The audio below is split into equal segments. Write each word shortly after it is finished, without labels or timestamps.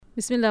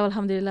Bismillah,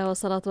 alhamdulillah,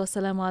 wassalatu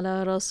wassalamu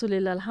ala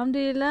rasulillah.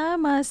 Alhamdulillah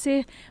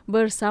masih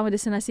bersama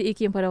destinasi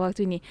IKIM pada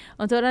waktu ini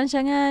untuk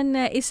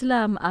rancangan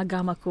Islam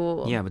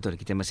Agamaku. Ya,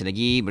 betul. Kita masih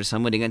lagi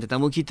bersama dengan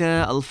tetamu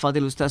kita,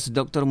 Al-Fadhil Ustaz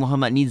Dr.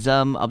 Muhammad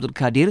Nizam Abdul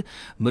Kadir,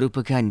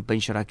 merupakan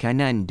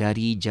pensyarakanan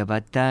dari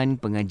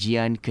Jabatan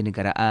Pengajian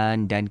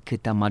Kenegaraan dan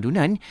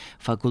Ketamadunan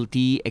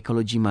Fakulti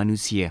Ekologi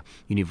Manusia,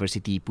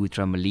 Universiti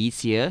Putra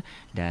Malaysia,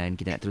 dan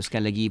kita nak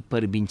teruskan lagi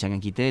perbincangan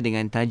kita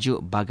dengan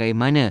tajuk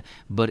bagaimana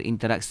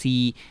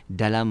berinteraksi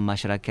dalam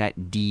masyarakat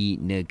di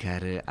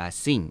negara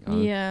asing.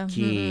 Ya,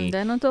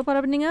 dan untuk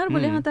para pendengar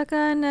boleh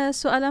hantarkan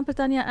soalan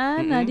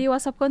pertanyaan di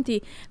WhatsApp konti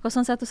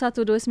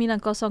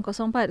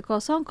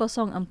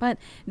 0112900404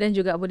 dan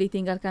juga boleh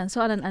tinggalkan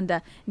soalan anda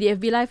di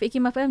FB Live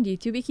IKIM FM, di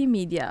YouTube IKIM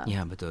Media.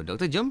 Ya, betul.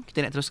 Doktor, jom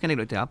kita nak teruskan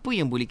lagi, Doktor. Apa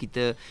yang boleh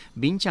kita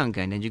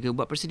bincangkan dan juga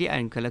buat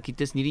persediaan kalau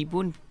kita sendiri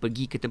pun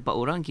pergi ke tempat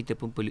orang, kita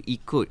pun perlu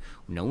ikut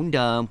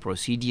undang-undang,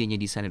 prosedurnya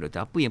di sana,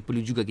 Doktor. Apa yang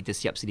perlu juga kita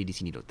siap sedia di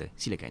sini, Doktor?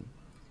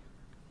 Silakan.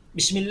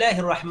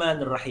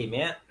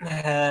 Bismillahirrahmanirrahim, ya.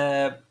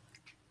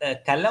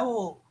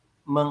 Kalau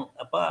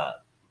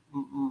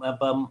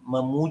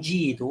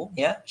memuji itu,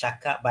 ya,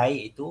 cakap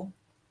baik itu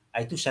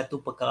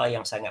satu perkara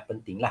yang sangat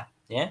penting lah,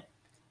 ya.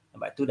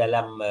 Sebab tu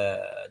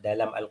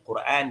dalam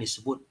Al-Quran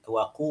disebut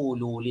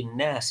waqulu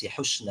linnasi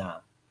husna.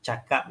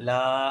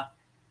 Cakaplah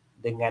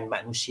dengan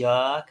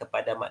manusia,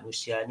 kepada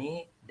manusia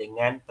ni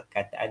dengan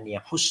perkataan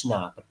yang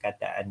husna,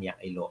 perkataan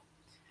yang elok.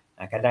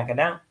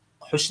 Kadang-kadang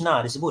husna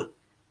disebut,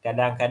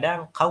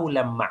 kadang-kadang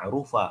qaulan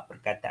ma'rufa,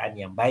 perkataan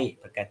yang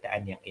baik,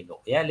 perkataan yang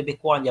elok. Ya, lebih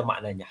kurang je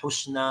maknanya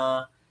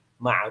husna,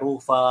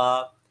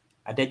 ma'rufa.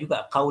 Ada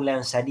juga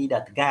qaulan sadida,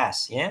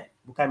 tegas, ya.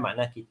 Bukan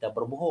makna kita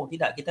berbohong,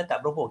 tidak, kita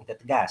tak berbohong, kita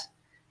tegas.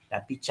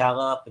 Tapi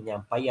cara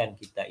penyampaian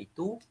kita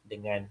itu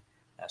dengan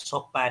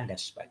sopan dan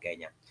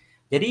sebagainya.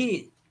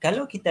 Jadi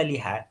kalau kita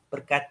lihat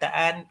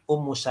perkataan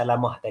Ummu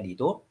Salamah tadi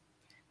tu,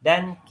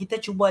 dan kita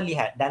cuba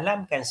lihat,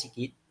 dalamkan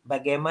sikit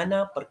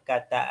bagaimana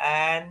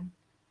perkataan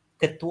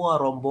ketua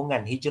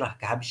rombongan hijrah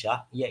ke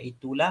Habsyah,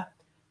 iaitulah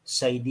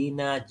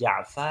Sayyidina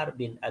Ja'far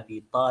bin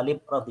Abi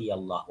Talib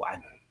radhiyallahu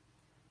anhu.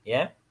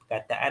 Ya,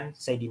 perkataan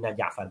Sayyidina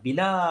Ja'far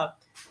bila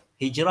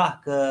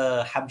hijrah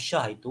ke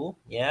Habsyah itu,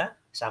 ya,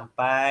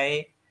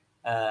 sampai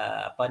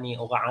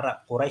orang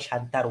Arab Quraisy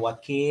hantar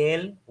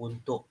wakil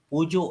untuk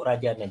pujuk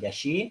Raja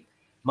Najasyi,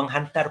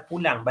 menghantar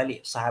pulang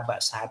balik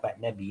sahabat-sahabat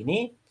Nabi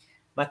ini,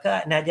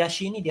 maka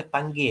Najasyi ni dia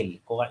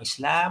panggil orang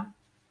Islam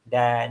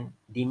dan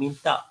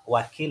diminta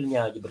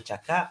wakilnya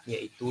bercakap,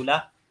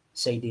 iaitulah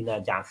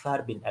Sayyidina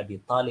Ja'far bin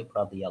Abi Talib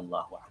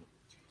radhiyallahu anhu.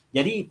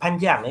 Jadi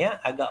panjang, ya,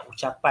 agak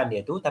ucapan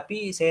dia tu,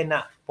 tapi saya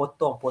nak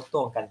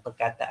potong-potongkan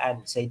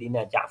perkataan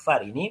Sayyidina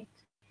Ja'far ini.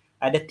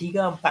 Ada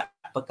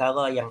 3-4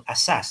 perkara yang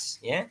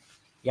asas, ya,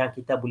 yang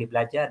kita boleh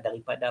belajar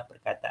daripada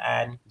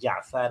perkataan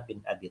Ja'far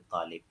bin Abi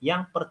Talib.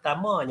 Yang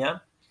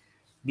pertamanya,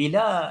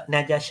 bila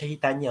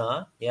Najasyi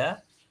tanya, ya,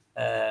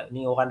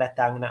 ni orang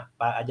datang nak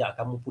ajak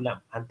kamu pulang,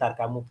 hantar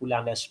kamu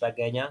pulang dan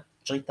sebagainya,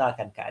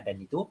 ceritakan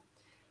keadaan itu.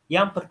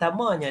 Yang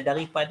pertamanya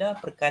daripada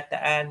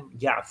perkataan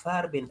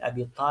Ja'far bin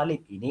Abi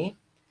Talib ini,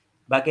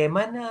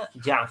 bagaimana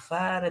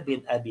Ja'far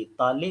bin Abi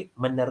Talib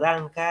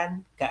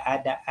menerangkan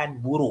keadaan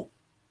buruk.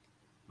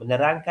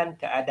 Menerangkan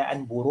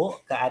keadaan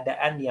buruk,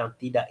 keadaan yang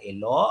tidak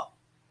elok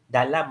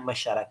dalam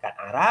masyarakat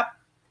Arab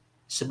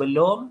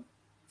sebelum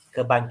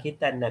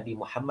kebangkitan Nabi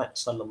Muhammad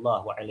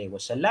sallallahu alaihi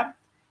wasallam,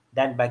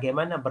 dan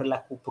bagaimana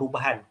berlaku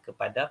perubahan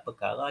kepada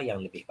perkara yang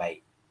lebih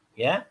baik.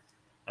 Ya,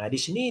 di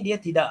sini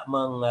dia tidak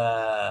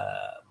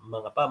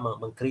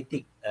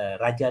mengkritik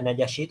Raja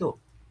Najasyi itu,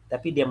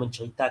 tapi dia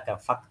menceritakan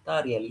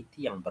fakta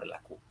realiti yang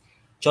berlaku.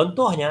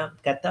 Contohnya,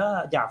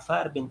 kata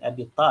Ja'far bin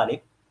Abi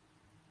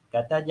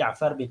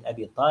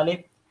Talib,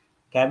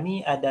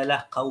 kami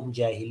adalah kaum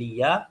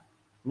jahiliyah,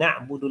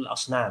 na'budul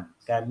asnam,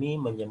 kami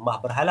menyembah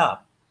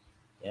berhala.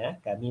 Ya,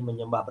 kami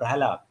menyembah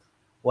berhala.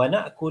 Wa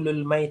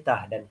na'kulul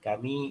maitah, dan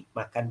kami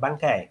makan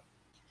bangkai.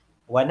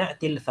 Wa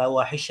na'til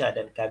fawahisha,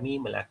 dan kami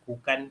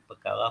melakukan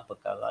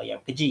perkara-perkara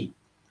yang keji.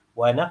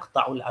 Wa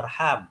naqta'ul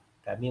arham,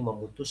 kami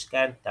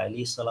memutuskan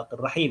tali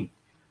silaturrahim.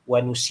 Wa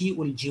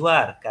nusi'ul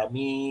jiwar,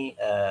 kami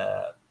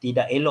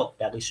tidak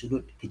elok dari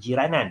sudut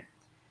kejiranan.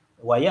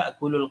 Wa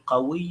ya'kulul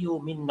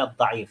qawiyyu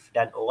minnad dha'if,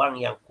 dan orang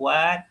yang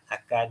kuat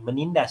akan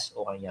menindas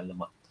orang yang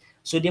lemah.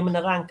 So dia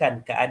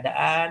menerangkan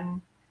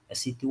keadaan,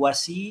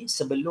 situasi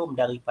sebelum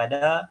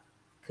daripada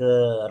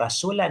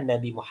kerasulan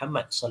Nabi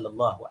Muhammad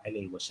sallallahu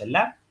alaihi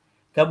wasallam.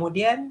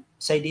 Kemudian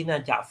Sayyidina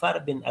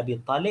Ja'far bin Abi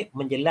Talib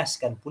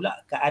menjelaskan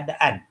pula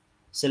keadaan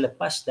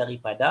selepas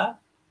daripada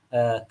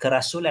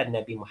kerasulan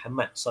Nabi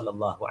Muhammad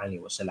sallallahu alaihi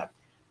wasallam.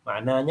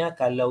 Maknanya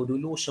kalau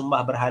dulu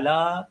sembah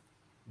berhala,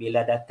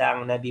 bila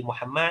datang Nabi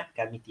Muhammad,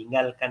 kami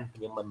tinggalkan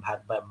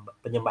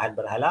penyembahan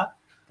berhala,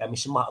 kami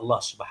sembah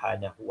Allah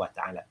Subhanahu wa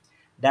taala.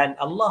 Dan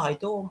Allah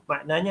itu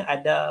maknanya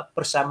ada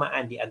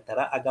persamaan di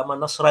antara agama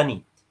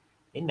Nasrani.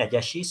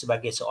 Najasyi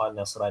sebagai seorang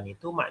Nasrani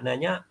itu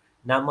maknanya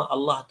nama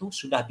Allah tu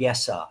sudah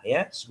biasa,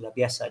 ya, sudah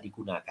biasa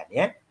digunakan,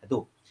 ya.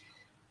 Itu.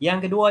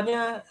 Yang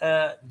keduanya,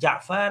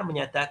 Ja'far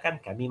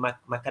menyatakan kami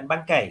makan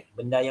bangkai,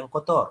 benda yang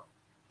kotor.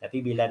 Tapi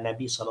bila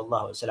Nabi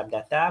SAW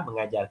datang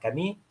mengajar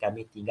kami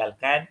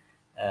tinggalkan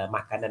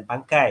makanan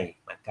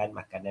bangkai, makan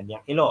makanan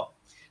yang elok.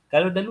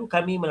 Kalau dulu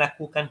kami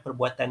melakukan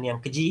perbuatan yang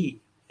keji,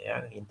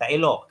 yang tak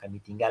elok,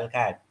 kami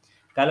tinggalkan.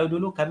 Kalau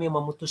dulu kami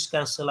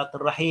memutuskan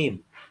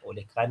silaturahim,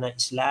 oleh kerana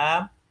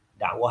Islam,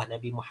 dakwah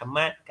Nabi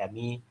Muhammad,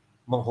 kami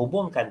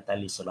menghubungkan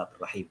tali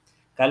silaturahim.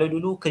 Kalau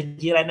dulu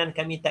kejiranan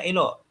kami tak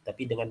elok,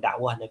 tapi dengan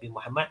dakwah Nabi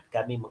Muhammad,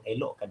 kami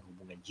mengelokkan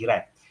hubungan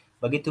jiran.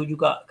 Begitu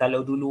juga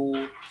kalau dulu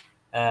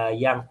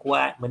yang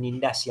kuat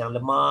menindas yang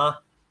lemah,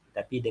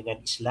 tapi dengan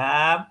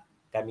Islam,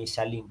 kami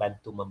saling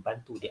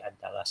bantu-membantu di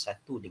antara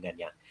satu dengan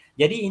yang.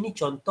 Jadi ini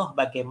contoh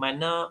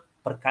bagaimana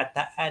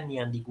perkataan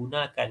yang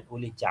digunakan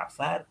oleh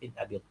Ja'far bin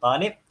Abi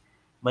Talib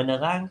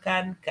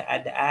menerangkan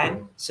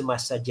keadaan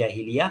semasa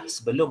jahiliyah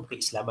sebelum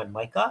keislaman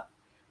mereka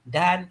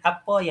dan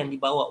apa yang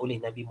dibawa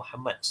oleh Nabi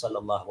Muhammad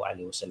sallallahu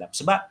alaihi wasallam.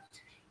 Sebab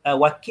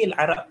wakil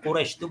Arab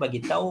Quraisy tu bagi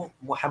tahu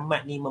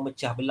Muhammad ni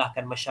memecah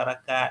belahkan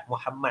masyarakat,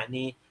 Muhammad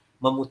ni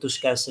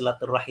memutuskan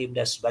silaturahim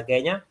dan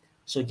sebagainya.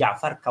 So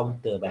Ja'far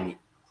counter balik.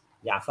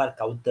 Ja'far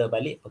counter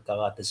balik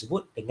perkara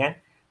tersebut dengan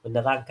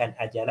menerangkan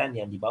ajaran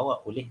yang dibawa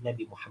oleh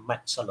Nabi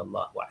Muhammad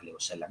sallallahu alaihi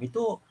wasallam.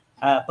 Itu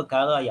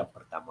perkara yang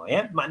pertama,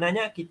 ya.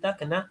 Maknanya kita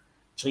kena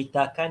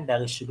ceritakan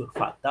dari sudut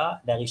fakta,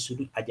 dari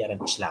sudut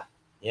ajaran Islam,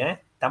 ya.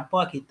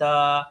 Tanpa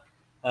kita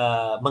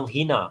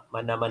menghina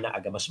mana-mana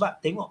agama. Sebab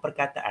tengok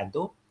perkataan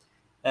tu,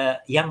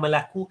 yang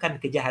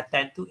melakukan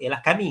kejahatan tu ialah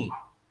kami.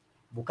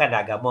 Bukan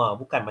agama,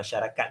 bukan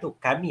masyarakat tu.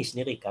 Kami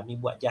sendiri, kami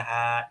buat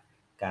jahat,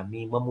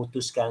 kami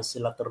memutuskan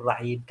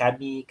silaturahim,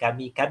 kami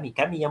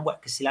yang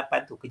buat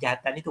kesilapan tu,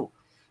 kejahatan itu.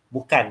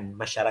 Bukan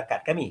masyarakat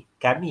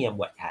kami yang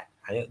buat jahat.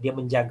 Dia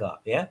menjaga,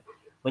 ya.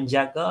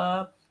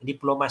 Menjaga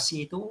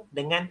diplomasi itu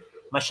dengan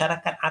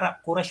masyarakat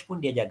Arab Quraisy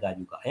pun dia jaga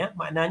juga, ya.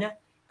 Maknanya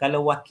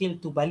kalau wakil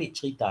tu balik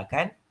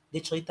ceritakan,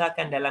 dia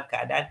ceritakan dalam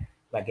keadaan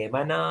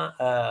bagaimana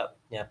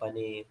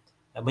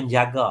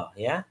menjaga,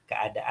 ya,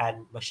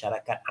 keadaan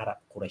masyarakat Arab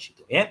Quraisy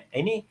itu, ya.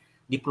 Ini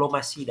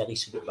diplomasi dari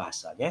sudut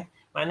bahasa, ya.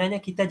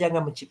 Maknanya kita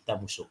jangan mencipta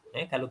musuh.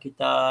 Kalau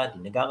kita di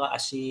negara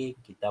asing,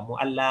 kita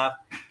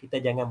mu'allaf, kita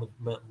jangan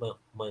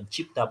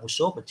mencipta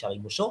musuh, mencari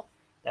musuh,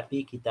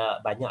 tapi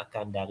kita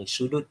banyakkan dari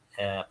sudut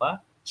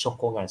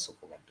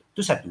sokongan-sokongan itu.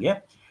 Itu satu,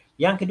 ya.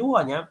 Yang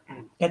keduanya,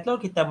 kalau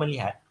kita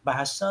melihat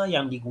bahasa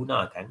yang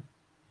digunakan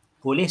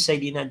oleh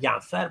Sayyidina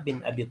Ja'far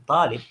bin Abi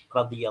Talib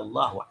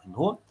radhiyallahu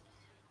anhu,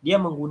 dia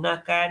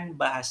menggunakan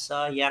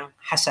bahasa yang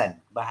hasan,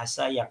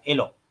 bahasa yang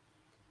elok,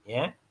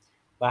 ya.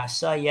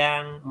 Bahasa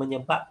yang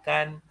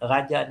menyebabkan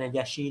Raja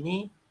Najasyi ini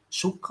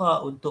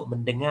suka untuk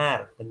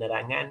mendengar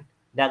penerangan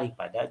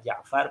daripada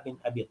Ja'far bin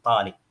Abi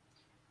Talib.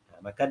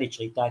 Maka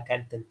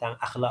diceritakan tentang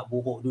akhlak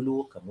buruk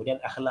dulu,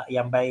 kemudian akhlak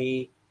yang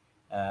baik,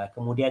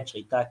 kemudian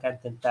ceritakan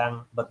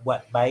tentang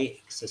berbuat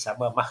baik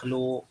sesama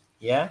makhluk,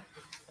 ya,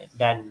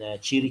 dan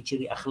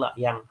ciri-ciri akhlak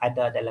yang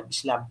ada dalam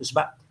Islam tu.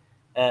 Sebab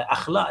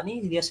akhlak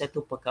ni dia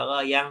satu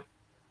perkara yang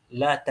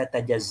la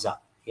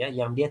tatajazza, ya,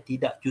 yang dia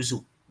tidak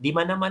juzuk. Di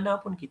mana-mana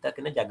pun kita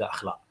kena jaga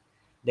akhlak.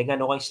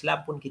 Dengan orang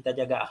Islam pun kita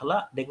jaga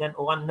akhlak, dengan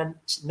orang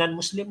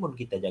non-Muslim pun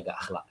kita jaga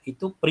akhlak.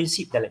 Itu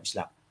prinsip dalam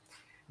Islam.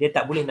 Dia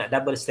tak boleh nak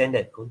double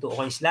standard. Untuk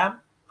orang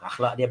Islam,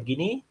 akhlak dia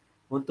begini.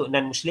 Untuk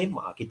non-Muslim,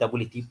 kita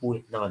boleh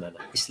tipu. No.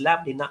 Islam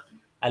dia nak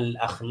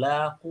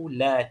al-akhlaqu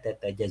la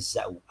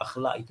tatajazza'u.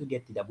 Akhlak itu dia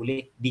tidak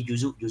boleh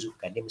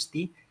dijuzuk-juzukkan. Dia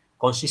mesti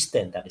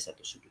konsisten dari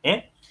satu sudut.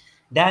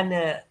 Dan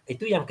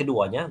itu yang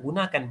keduanya,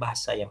 gunakan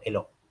bahasa yang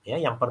elok. Ya,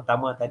 yang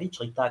pertama tadi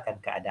ceritakan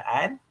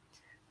keadaan,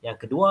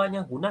 yang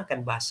keduanya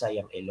gunakan bahasa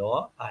yang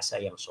elok, bahasa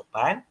yang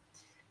sopan,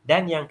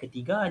 dan yang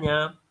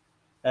ketiganya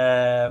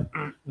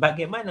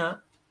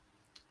bagaimana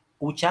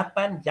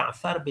ucapan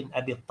Ja'far bin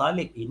Abi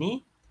Talib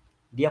ini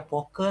dia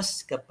fokus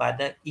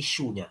kepada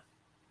isunya.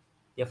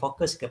 Dia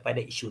fokus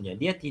kepada isunya.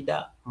 Dia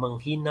tidak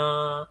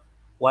menghina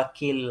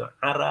wakil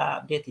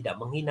Arab, dia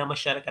tidak menghina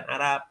masyarakat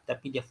Arab,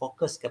 tapi dia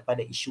fokus kepada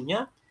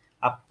isunya,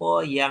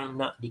 apa yang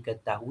nak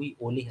diketahui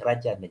oleh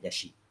Raja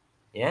Najasyi.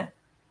 Ya,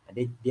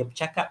 dia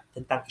bercakap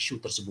tentang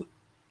isu tersebut.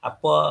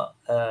 Apa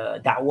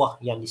dakwah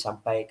yang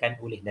disampaikan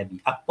oleh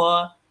Nabi?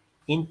 Apa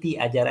inti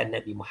ajaran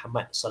Nabi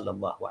Muhammad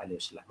sallallahu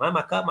alaihi wasallam?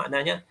 Maka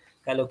maknanya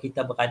kalau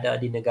kita berada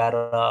di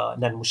negara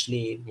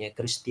non-Muslim, ya,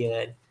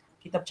 Kristian,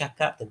 kita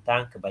bercakap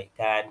tentang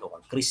kebaikan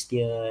orang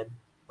Kristian,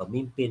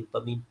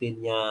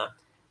 pemimpin-pemimpinnya.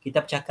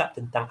 Kita bercakap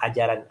tentang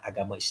ajaran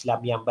agama Islam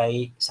yang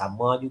baik,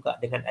 sama juga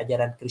dengan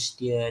ajaran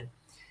Kristian.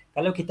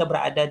 Kalau kita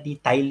berada di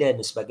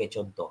Thailand sebagai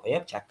contoh,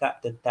 ya,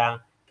 cakap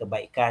tentang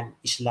kebaikan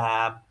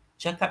Islam,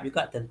 cakap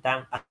juga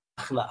tentang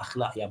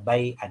akhlak-akhlak yang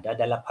baik ada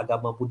dalam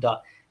agama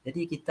Buddha.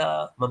 Jadi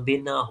kita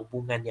membina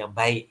hubungan yang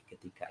baik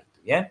ketika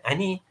itu, ya.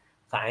 Ini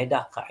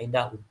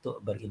kaedah-kaedah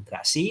untuk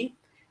berinteraksi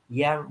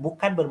yang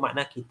bukan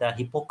bermakna kita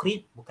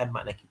hipokrit, bukan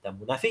makna kita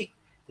munafik,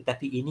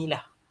 tetapi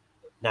inilah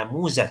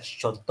namuzaj,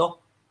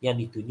 contoh yang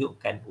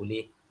ditunjukkan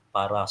oleh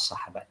para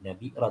sahabat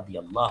Nabi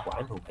radhiyallahu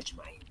anhum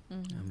ajma'in.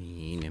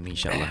 Amin, amin,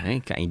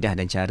 insyaAllah. Kaedah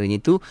dan caranya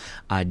tu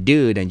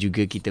ada dan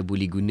juga kita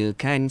boleh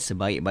gunakan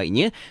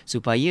sebaik-baiknya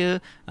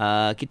supaya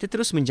kita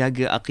terus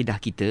menjaga akidah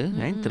kita,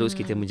 terus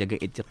kita menjaga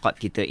i'tiqad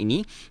kita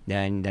ini,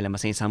 dan dalam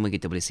masa yang sama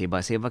kita boleh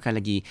sebarkan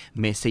lagi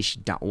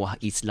mesej dakwah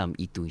Islam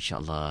itu,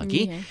 insyaAllah.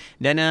 Okay?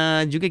 Dan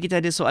juga kita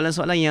ada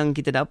soalan-soalan yang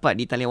kita dapat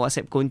di talian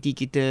WhatsApp konti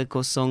kita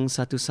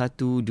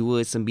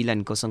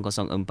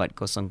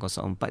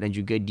 0112900404 dan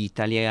juga di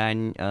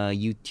talian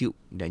YouTube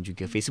dan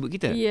juga Facebook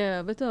kita.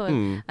 Ya,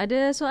 betul.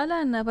 Ada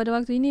soalan pada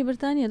waktu ini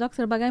bertanya,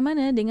 Doktor,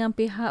 bagaimana dengan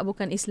pihak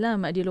bukan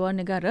Islam di luar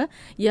negara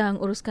yang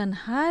uruskan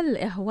hal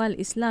ehwal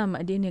Islam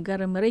di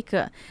negara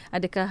mereka?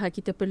 Adakah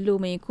kita perlu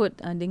mengikut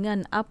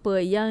dengan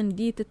apa yang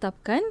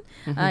ditetapkan?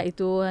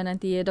 Itu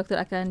nanti doktor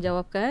akan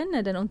jawabkan,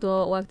 dan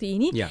untuk waktu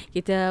ini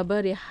kita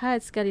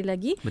berehat sekali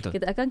lagi. Betul.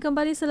 Kita akan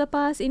kembali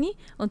selepas ini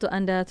untuk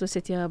anda terus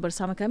setia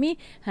bersama kami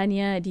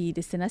hanya di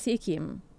Destinasi IKIM.